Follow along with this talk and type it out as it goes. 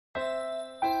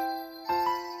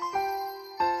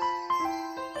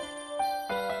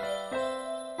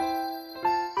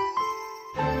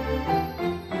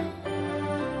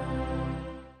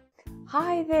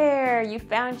you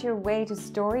found your way to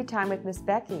Storytime with Miss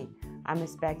Becky. I'm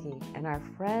Miss Becky, and our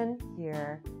friend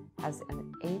here has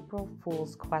an April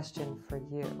Fool's question for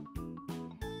you.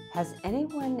 Has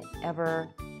anyone ever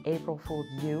April Fooled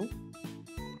you?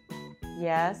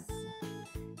 Yes?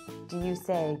 Do you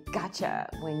say gotcha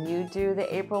when you do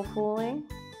the April Fooling?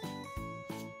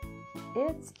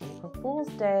 It's April Fool's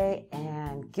Day,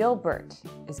 and Gilbert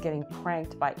is getting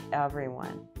pranked by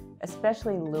everyone,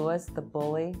 especially Louis the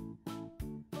bully.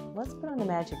 Let's put on the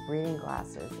magic reading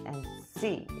glasses and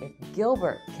see if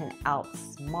Gilbert can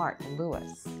outsmart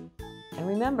Louis. And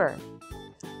remember,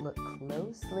 look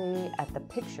closely at the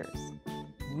pictures.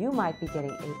 You might be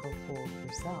getting April Fooled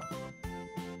yourself.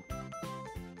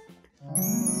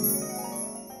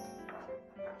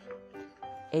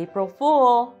 April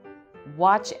Fool,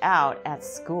 Watch Out at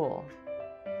School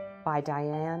by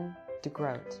Diane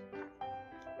DeGroat.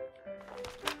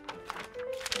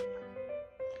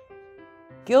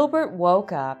 Gilbert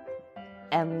woke up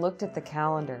and looked at the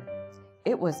calendar.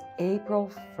 It was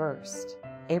April 1st,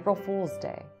 April Fool's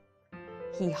Day.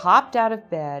 He hopped out of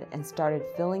bed and started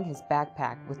filling his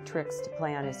backpack with tricks to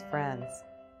play on his friends.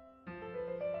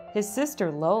 His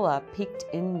sister Lola peeked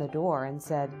in the door and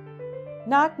said,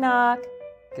 "Knock, knock."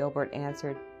 Gilbert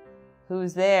answered,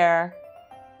 "Who's there?"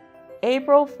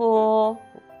 "April Fool,"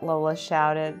 Lola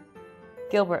shouted.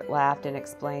 Gilbert laughed and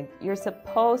explained, "You're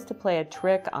supposed to play a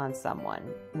trick on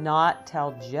someone, not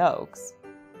tell jokes."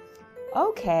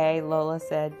 "Okay," Lola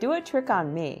said, "do a trick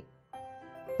on me."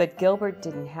 But Gilbert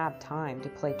didn't have time to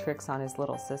play tricks on his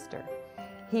little sister.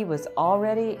 He was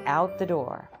already out the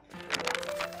door.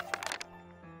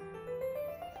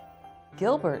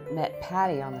 Gilbert met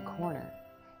Patty on the corner.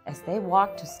 As they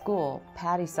walked to school,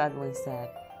 Patty suddenly said,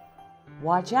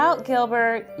 "Watch out,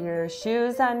 Gilbert, your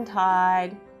shoe's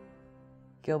untied."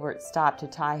 Gilbert stopped to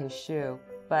tie his shoe,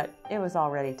 but it was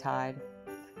already tied.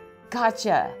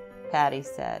 "Gotcha," Patty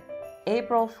said.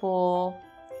 "April Fool."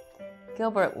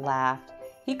 Gilbert laughed.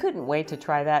 He couldn't wait to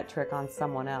try that trick on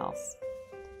someone else.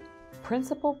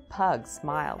 Principal Pug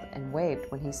smiled and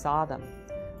waved when he saw them.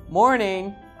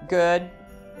 "Morning, good,"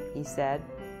 he said.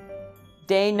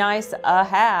 "Day nice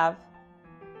have."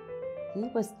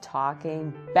 He was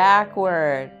talking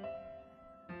backward.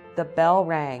 The bell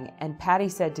rang, and Patty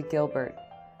said to Gilbert,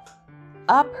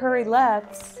 "Up, hurry,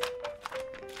 let's."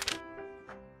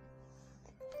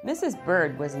 Mrs.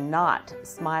 Bird was not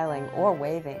smiling or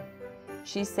waving.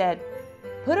 She said,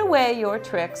 "Put away your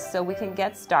tricks so we can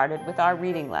get started with our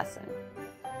reading lesson.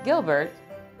 Gilbert,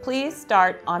 please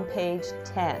start on page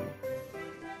 10.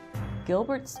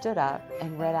 Gilbert stood up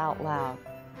and read out loud.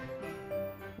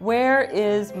 "Where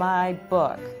is my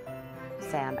book?"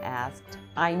 Sam asked.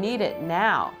 "I need it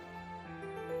now."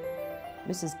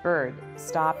 Mrs. Bird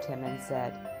stopped him and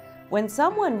said, "When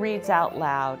someone reads out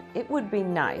loud, it would be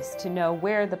nice to know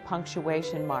where the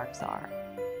punctuation marks are."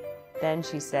 Then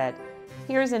she said,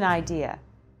 "Here's an idea.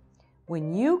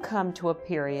 When you come to a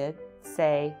period,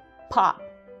 say pop.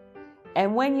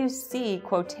 And when you see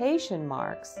quotation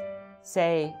marks,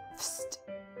 say psst.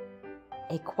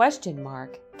 A question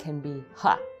mark can be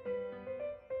ha.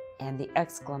 And the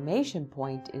exclamation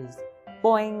point is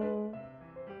boing.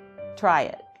 Try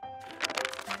it."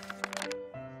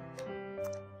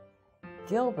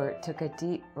 Gilbert took a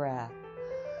deep breath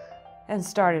and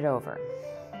started over.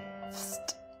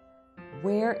 Psst.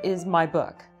 "Where is my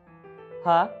book?"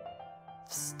 "Huh?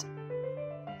 Psst."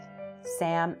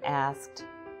 Sam asked,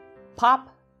 "Pop,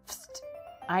 psst.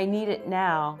 I need it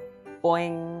now.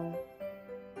 Boing."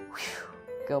 "Whew,"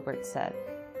 Gilbert said.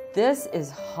 "This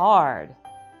is hard."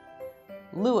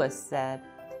 Louis said,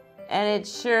 "And it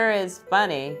sure is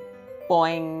funny.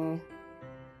 Boing."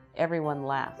 Everyone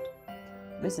laughed.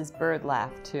 Mrs. Bird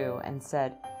laughed too and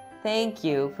said, "Thank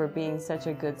you for being such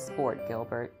a good sport,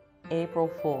 Gilbert. April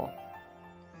Fool."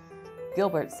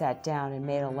 Gilbert sat down and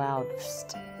made a loud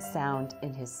psst sound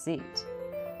in his seat.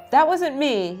 "That wasn't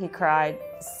me," he cried.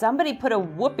 "Somebody put a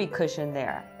whoopee cushion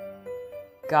there."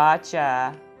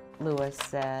 "Gotcha," Louis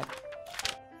said.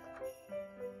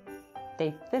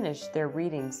 They finished their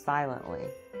reading silently,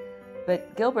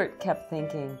 but Gilbert kept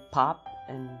thinking pop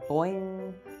and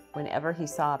boing whenever he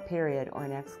saw a period or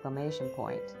an exclamation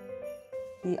point.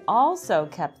 He also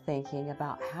kept thinking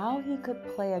about how he could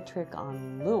play a trick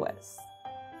on Louis.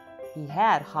 He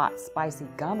had hot, spicy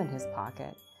gum in his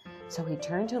pocket, so he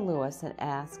turned to Louis and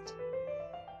asked,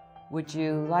 "Would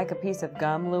you like a piece of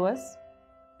gum, Louis?"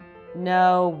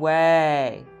 "No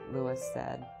way," Louis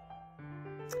said.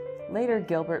 Later,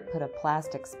 Gilbert put a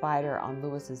plastic spider on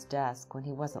Louis's desk when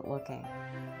he wasn't looking.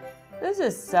 "This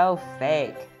is so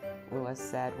fake," Louis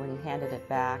said when he handed it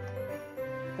back.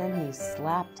 Then he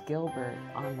slapped Gilbert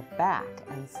on the back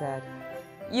and said,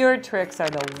 "Your tricks are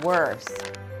the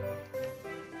worst."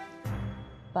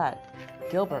 But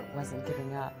Gilbert wasn't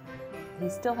giving up. He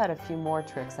still had a few more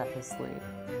tricks up his sleeve.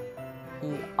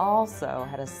 He also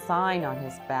had a sign on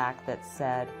his back that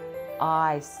said,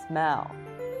 "I smell."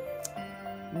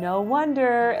 No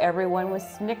wonder everyone was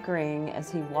snickering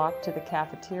as he walked to the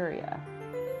cafeteria.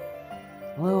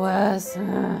 "Louis,"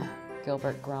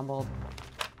 Gilbert grumbled.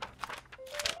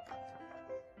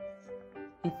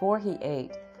 Before he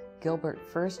ate, Gilbert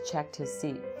first checked his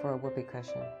seat for a whoopee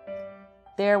cushion.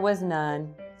 There was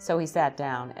none, so he sat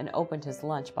down and opened his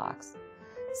lunchbox.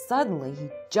 Suddenly,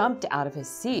 he jumped out of his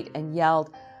seat and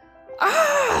yelled,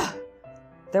 "Ah!"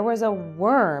 There was a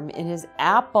worm in his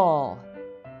apple.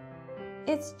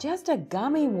 "It's just a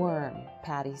gummy worm,"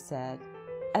 Patty said.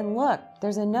 "And look,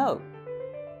 there's a note."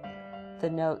 The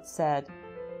note said,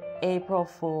 "April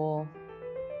Fool."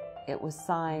 It was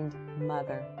signed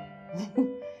Mother.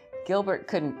 Gilbert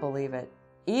couldn't believe it.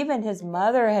 Even his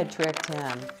mother had tricked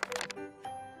him.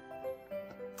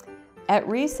 At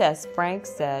recess, Frank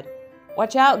said,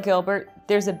 "Watch out, Gilbert.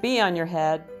 There's a bee on your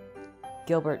head."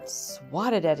 Gilbert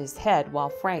swatted at his head while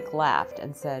Frank laughed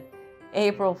and said,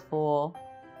 "April Fool."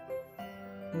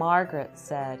 Margaret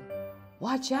said,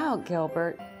 "Watch out,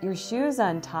 Gilbert. Your shoe's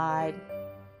untied."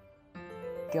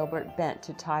 Gilbert bent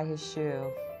to tie his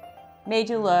shoe. "Made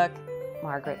you look,"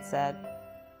 Margaret said.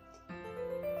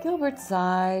 Gilbert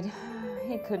sighed.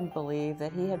 He couldn't believe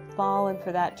that he had fallen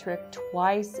for that trick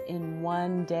twice in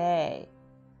one day.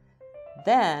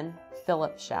 Then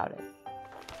Philip shouted,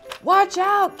 "Watch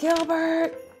out,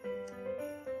 Gilbert!"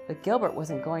 But Gilbert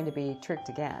wasn't going to be tricked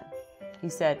again. He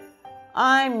said,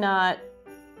 "I'm not."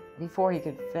 Before he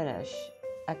could finish,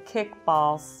 a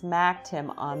kickball smacked him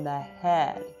on the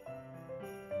head.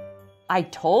 "I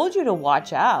told you to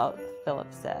watch out,"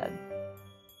 Philip said.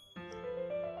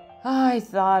 "I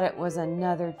thought it was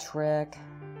another trick,"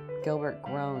 Gilbert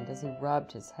groaned as he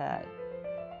rubbed his head.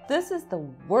 "This is the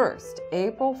worst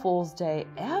April Fool's Day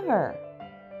ever.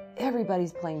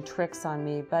 Everybody's playing tricks on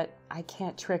me, but I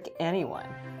can't trick anyone."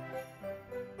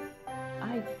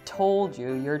 "I told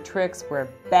you your tricks were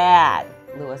bad,"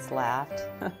 Louis laughed.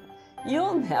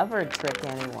 "You'll never trick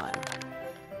anyone."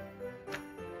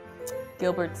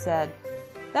 Gilbert said,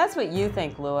 "That's what you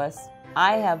think, Louis.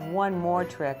 I have one more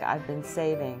trick I've been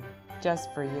saving,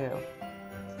 just for you."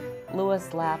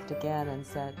 Louis laughed again and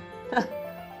said,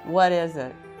 "What is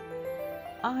it?"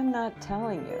 "I'm not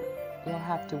telling you. You'll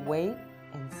have to wait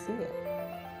and see it."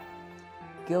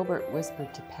 Gilbert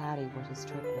whispered to Patty what his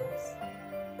trick was.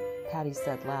 Patty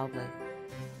said loudly,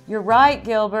 "You're right,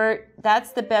 Gilbert.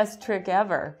 That's the best trick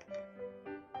ever."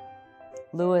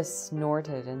 Louis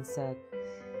snorted and said,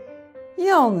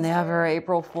 "You'll never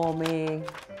April Fool me."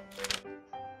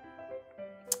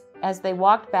 As they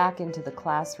walked back into the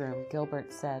classroom,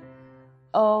 Gilbert said,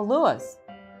 "Oh, Louis,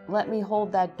 let me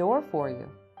hold that door for you."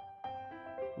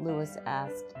 Louis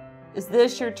asked, "Is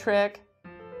this your trick?"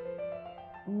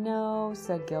 "No,"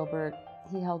 said Gilbert.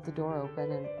 He held the door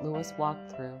open and Louis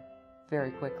walked through very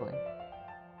quickly.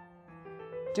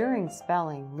 During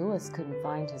spelling, Louis couldn't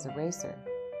find his eraser.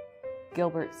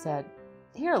 Gilbert said,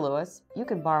 "Here, Louis, you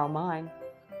can borrow mine."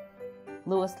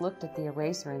 Louis looked at the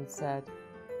eraser and said,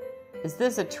 "Is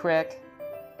this a trick?"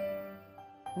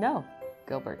 "No,"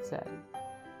 Gilbert said.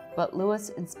 But Louis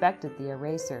inspected the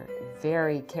eraser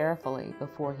very carefully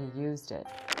before he used it.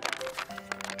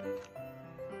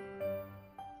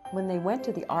 When they went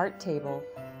to the art table,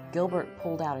 Gilbert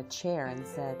pulled out a chair and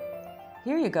said,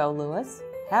 "Here you go, Louis.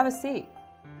 Have a seat."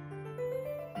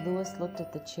 Louis looked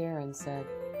at the chair and said,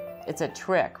 "It's a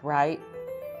trick, right?"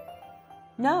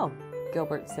 "No,"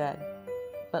 Gilbert said.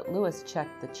 But Louis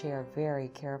checked the chair very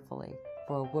carefully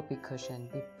for a whoopee cushion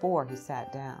before he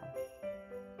sat down.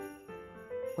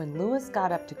 When Louis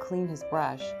got up to clean his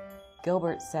brush,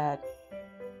 Gilbert said,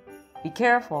 "Be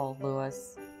careful,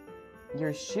 Louis.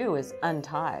 Your shoe is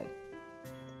untied."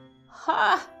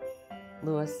 "Ha!"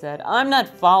 Louis said, "I'm not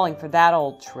falling for that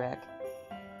old trick."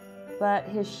 But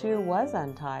his shoe was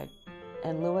untied,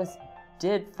 and Louis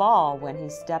did fall when he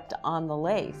stepped on the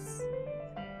lace.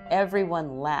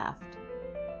 Everyone laughed.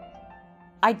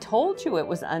 "I told you it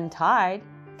was untied,"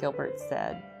 Gilbert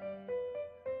said.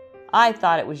 "I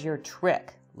thought it was your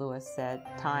trick," Louis said,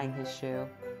 tying his shoe.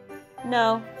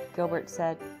 "No," Gilbert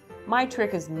said, "my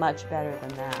trick is much better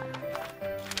than that."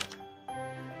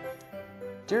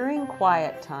 During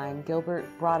quiet time, Gilbert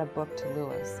brought a book to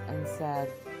Louis and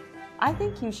said, "I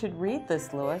think you should read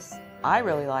this, Louis. I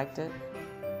really liked it."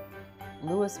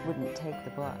 Louis wouldn't take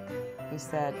the book. He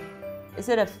said, "Is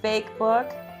it a fake book?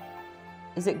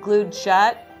 Is it glued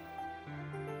shut?"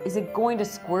 Is it going to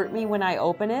squirt me when I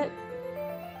open it?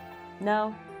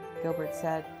 No, Gilbert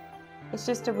said. It's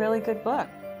just a really good book.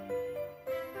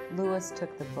 Louis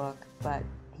took the book, but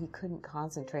he couldn't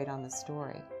concentrate on the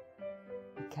story.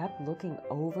 He kept looking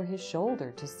over his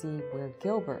shoulder to see where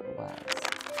Gilbert was.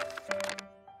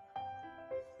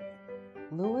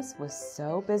 Louis was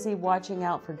so busy watching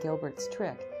out for Gilbert's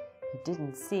trick, he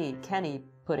didn't see Kenny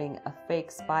putting a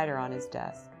fake spider on his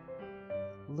desk.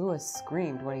 Louis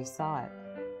screamed when he saw it.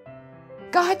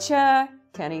 "Gotcha!"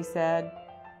 Kenny said.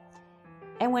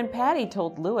 And when Patty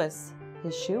told Louis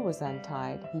his shoe was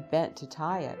untied, he bent to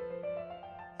tie it.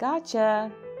 "Gotcha!"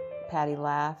 Patty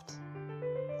laughed.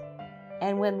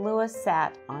 And when Louis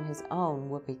sat on his own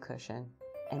whoopee cushion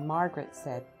and Margaret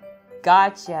said,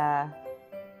 "Gotcha!"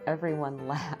 everyone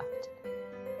laughed.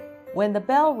 When the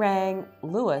bell rang,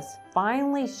 Louis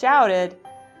finally shouted,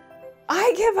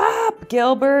 "I give up,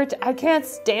 Gilbert! I can't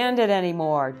stand it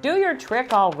anymore! Do your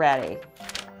trick already!"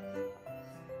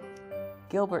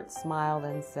 Gilbert smiled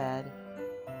and said,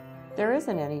 "There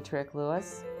isn't any trick,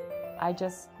 Louis. I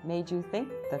just made you think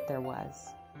that there was.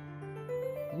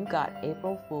 You got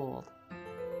April fooled."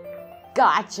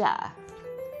 Gotcha!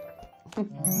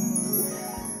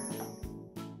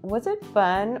 Was it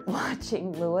fun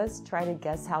watching Louis try to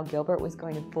guess how Gilbert was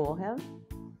going to fool him?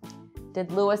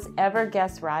 Did Louis ever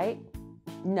guess right?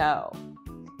 No.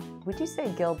 Would you say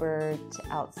Gilbert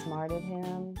outsmarted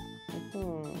him?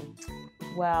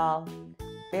 Well,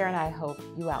 Bear and I hope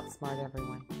you outsmart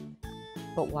everyone.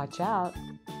 But watch out,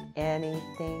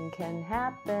 anything can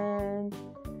happen.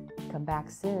 Come back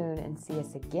soon and see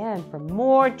us again for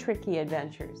more tricky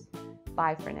adventures.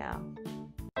 Bye for now.